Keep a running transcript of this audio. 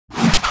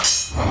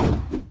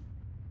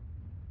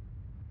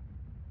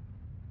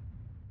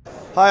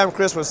Hi, I'm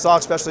Chris with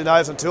SOG Specialty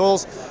Knives and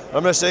Tools.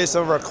 I'm going to show you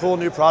some of our cool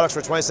new products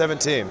for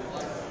 2017.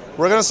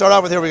 We're going to start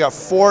off with here. We got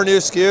 4 new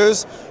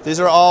SKUs. These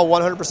are all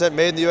 100%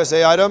 made in the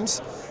USA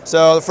items.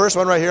 So the first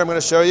one right here I'm going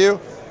to show you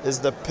is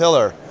the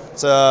Pillar.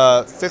 It's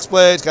a fixed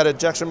blade. It's got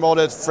injection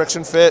molded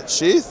friction fit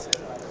sheath.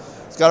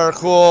 It's got our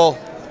cool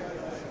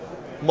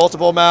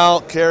multiple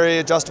mount, carry,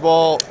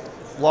 adjustable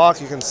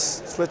lock. You can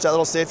switch that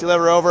little safety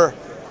lever over,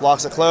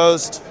 locks it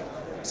closed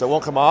so it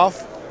won't come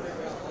off.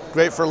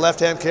 Great for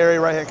left-hand carry,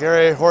 right-hand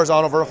carry,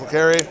 horizontal, vertical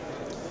carry.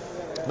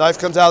 Knife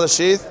comes out of the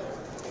sheath.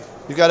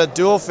 You've got a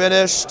dual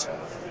finished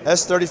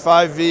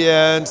S35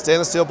 VN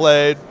stainless steel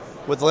blade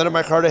with linen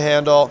micarta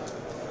handle.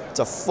 It's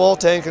a full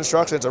tang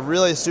construction. It's a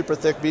really super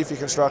thick, beefy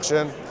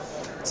construction.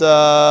 It's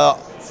a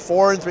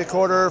 4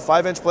 3/4,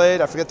 5-inch blade.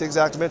 I forget the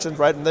exact dimensions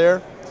right in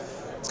there.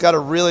 It's got a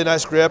really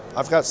nice grip.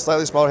 I've got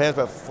slightly smaller hands,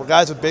 but for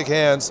guys with big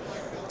hands,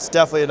 it's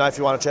definitely a knife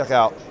you want to check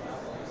out.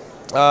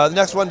 The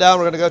next one down,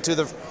 we're going to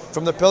go to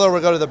from the Pillar,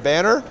 we'll go to the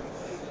Banner.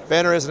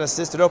 Banner is an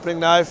assisted opening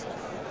knife,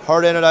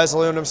 hard anodized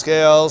aluminum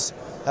scales,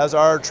 has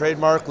our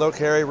trademark low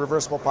carry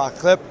reversible pocket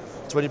clip.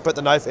 So when you put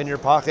the knife in your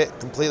pocket, it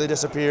completely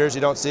disappears,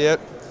 you don't see it.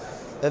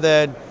 And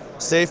then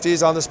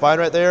safeties on the spine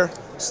right there.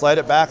 Slide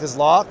it back is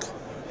lock,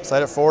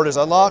 slide it forward is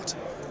unlocked,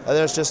 and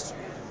then it's just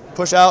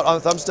push out on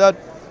the thumb stud,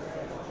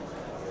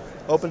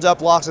 opens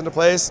up, locks into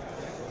place.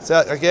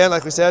 So again,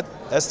 like we said,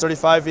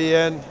 S35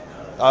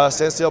 VN,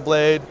 stainless steel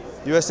blade,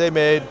 USA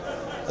made.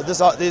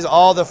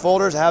 All the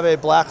folders have a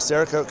black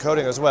Cerakote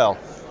coating as well.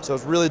 So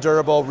it's really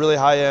durable, really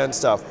high-end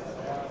stuff.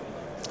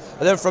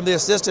 And then from the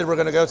assisted, we're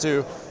going to go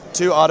to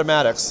 2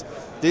 automatics.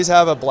 These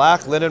have a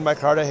black linen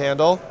micarta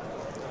handle.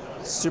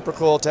 Super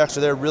cool texture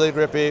there, really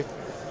grippy.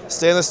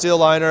 Stainless steel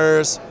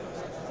liners,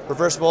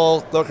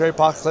 reversible low carry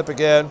pocket clip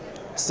again.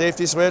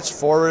 Safety switch,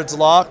 forward's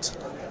locked,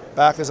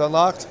 back is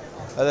unlocked.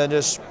 And then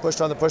just pushed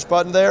on the push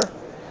button there.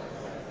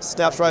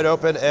 Snaps right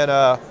open, and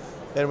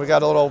we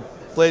got a little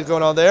blade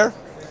going on there.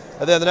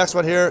 And then the next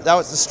one here, that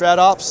was the Strat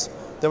Ops.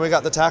 Then we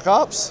got the Tac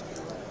Ops.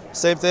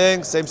 Same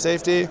thing, same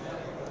safety.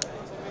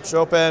 Push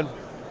open,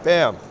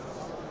 bam.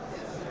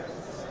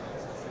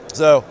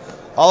 So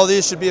all of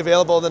these should be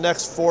available in the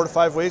next 4 to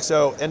 5 weeks,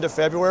 so end of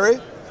February.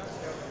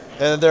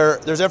 And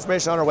there's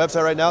information on our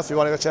website right now if you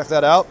want to go check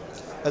that out.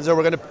 And so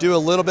we're going to do a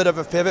little bit of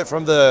a pivot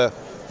from the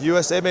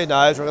USA made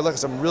knives. We're going to look at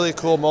some really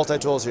cool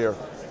multi-tools here.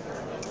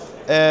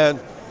 And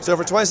so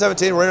for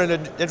 2017, we're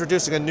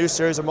introducing a new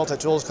series of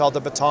multi-tools called the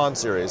Baton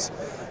series.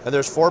 And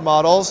there's 4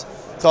 models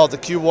called the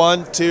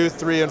Q1, 2,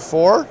 3, and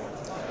 4.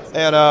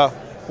 And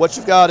what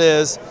you've got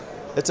is,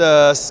 it's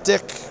a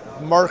stick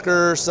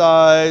marker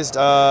sized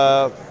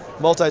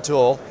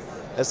multi-tool.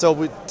 And so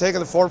we've taken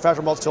the form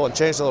factor multi-tool and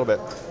changed it a little bit.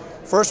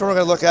 First one we're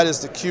going to look at is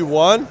the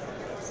Q1.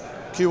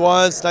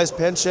 Q1's nice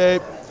pen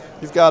shape.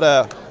 You've got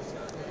a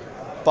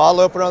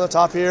bottle opener on the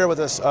top here with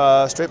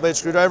a straight blade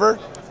screwdriver.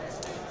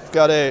 You've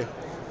got a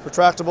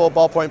retractable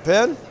ballpoint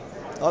pen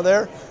on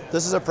there.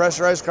 This is a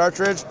pressurized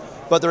cartridge,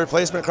 but the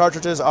replacement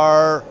cartridges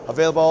are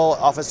available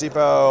Office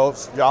Depot,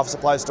 your office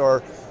supply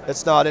store.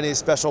 It's not any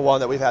special one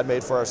that we've had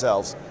made for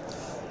ourselves.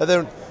 And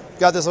then we've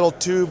got this little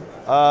tube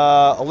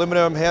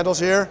aluminum handles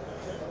here,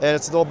 and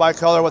it's a little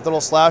bicolor with a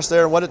little slash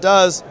there. And what it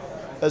does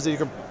is that you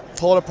can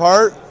pull it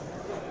apart,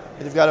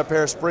 and you've got a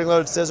pair of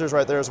spring-loaded scissors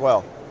right there as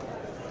well.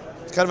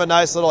 It's kind of a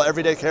nice little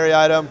everyday carry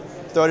item.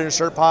 Throw it in your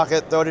shirt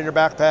pocket, throw it in your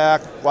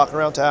backpack, walking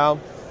around town.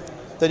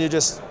 Then you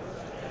just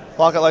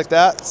lock it like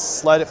that,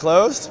 slide it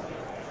closed.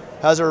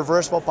 Has a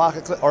reversible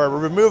pocket clip, or a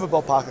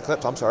removable pocket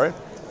clip, I'm sorry.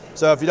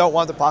 So if you don't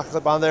want the pocket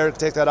clip on there,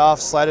 take that off,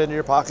 slide it into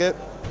your pocket.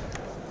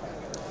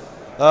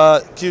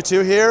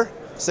 Q2 here,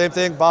 same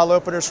thing, bottle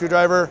opener,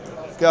 screwdriver.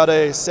 Got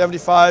a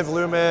 75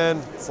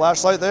 lumen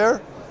flashlight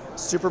there,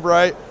 super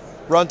bright.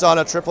 Runs on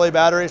a AAA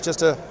battery, it's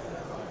just a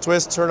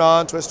twist, turn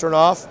on, twist, turn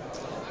off.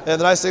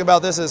 And the nice thing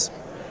about this is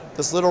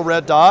this little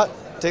red dot.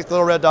 Take the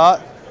little red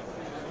dot.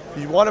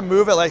 You want to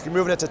move it like you're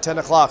moving it to 10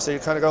 o'clock, so you're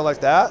kind of going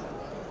like that.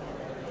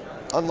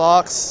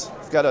 Unlocks.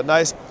 You've got a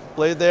nice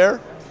blade there.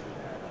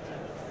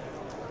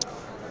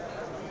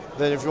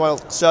 Then if you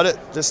want to shut it,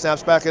 just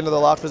snaps back into the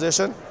lock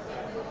position.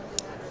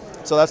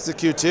 So that's the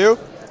Q2.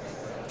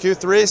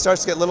 Q3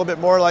 starts to get a little bit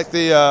more like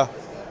the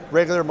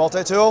regular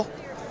multi-tool.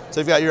 So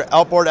you've got your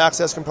outboard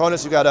access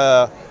components. You've got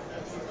a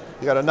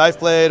knife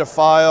blade, a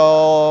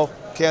file,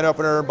 can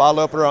opener, bottle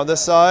opener on this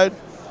side,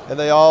 and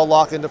they all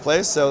lock into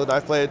place. So the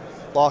knife blade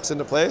locks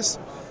into place.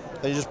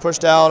 Then you just push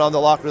down on the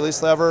lock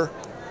release lever,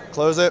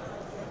 close it.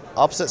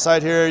 Opposite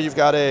side here, you've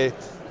got a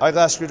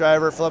eyeglass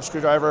screwdriver, Phillips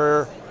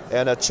screwdriver,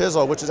 and a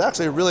chisel, which is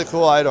actually a really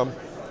cool item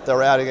that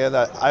we're adding in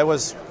that I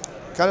was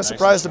kind of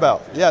surprised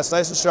about. Yeah, it's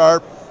nice and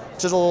sharp.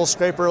 Chisel, a little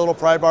scraper, a little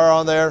pry bar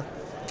on there.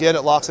 Again,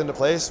 it locks into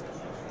place.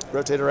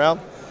 Rotate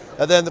around.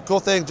 And then the cool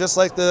thing, just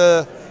like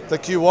the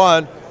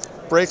Q1,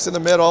 brakes in the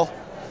middle.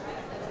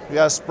 You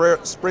got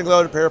a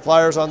spring-loaded pair of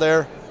pliers on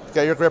there. You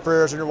got your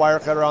grippers and your wire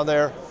cutter on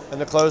there,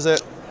 and to close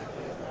it,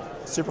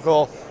 super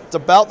cool. It's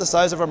about the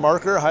size of a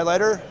marker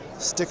highlighter.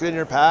 Stick it in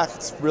your pack.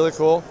 It's really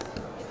cool.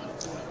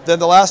 Then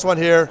the last one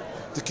here,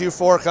 the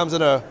Q4 comes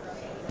in a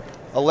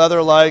a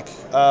leather-like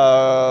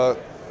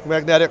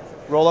magnetic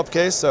roll-up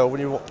case. So when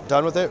you're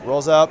done with it,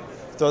 rolls up,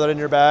 throw that in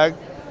your bag.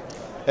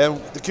 And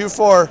the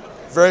Q4,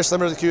 very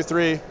similar to the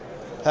Q3,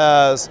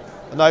 has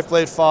a knife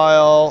blade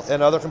file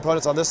and other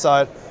components on this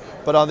side.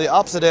 But on the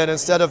opposite end,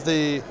 instead of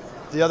the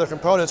other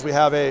components, we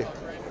have a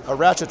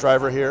ratchet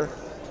driver here.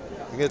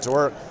 You can get it to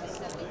work.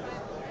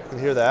 You can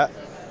hear that.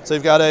 So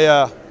you've got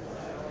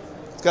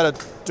it's got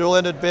a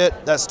dual-ended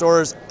bit that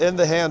stores in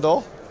the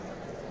handle.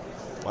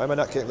 Why am I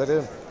not getting let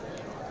in?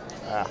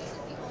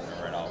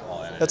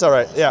 That's all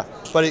right, yeah.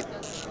 But you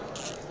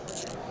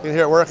can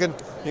hear it working.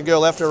 You can go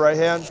left or right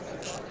hand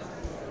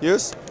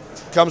use.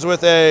 Comes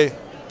with a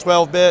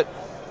 12-bit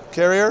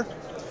carrier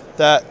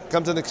that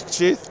comes in the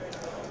sheath.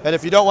 And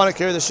if you don't want to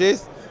carry the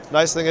sheath,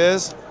 nice thing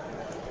is,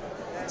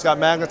 it's got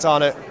magnets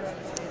on it.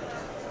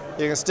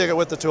 You can stick it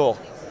with the tool.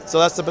 So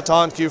that's the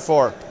Baton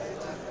Q4.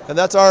 And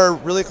that's our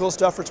really cool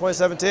stuff for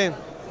 2017.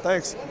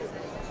 Thanks.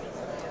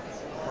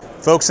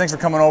 Folks, thanks for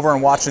coming over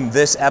and watching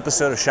this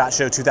episode of SHOT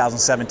Show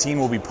 2017.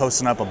 We'll be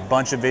posting up a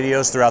bunch of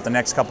videos throughout the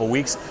next couple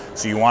weeks,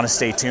 so you want to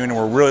stay tuned. And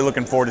we're really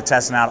looking forward to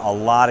testing out a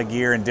lot of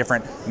gear and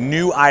different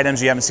new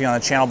items you haven't seen on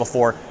the channel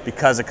before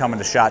because of coming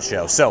to SHOT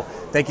Show. So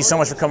thank you so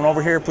much for coming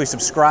over here. Please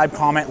subscribe,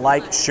 comment,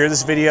 like, share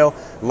this video.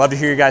 Love to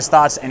hear your guys'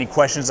 thoughts. Any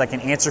questions I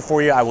can answer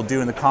for you, I will do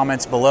in the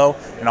comments below.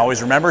 And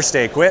always remember,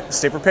 stay equipped,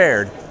 stay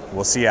prepared.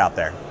 We'll see you out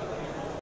there.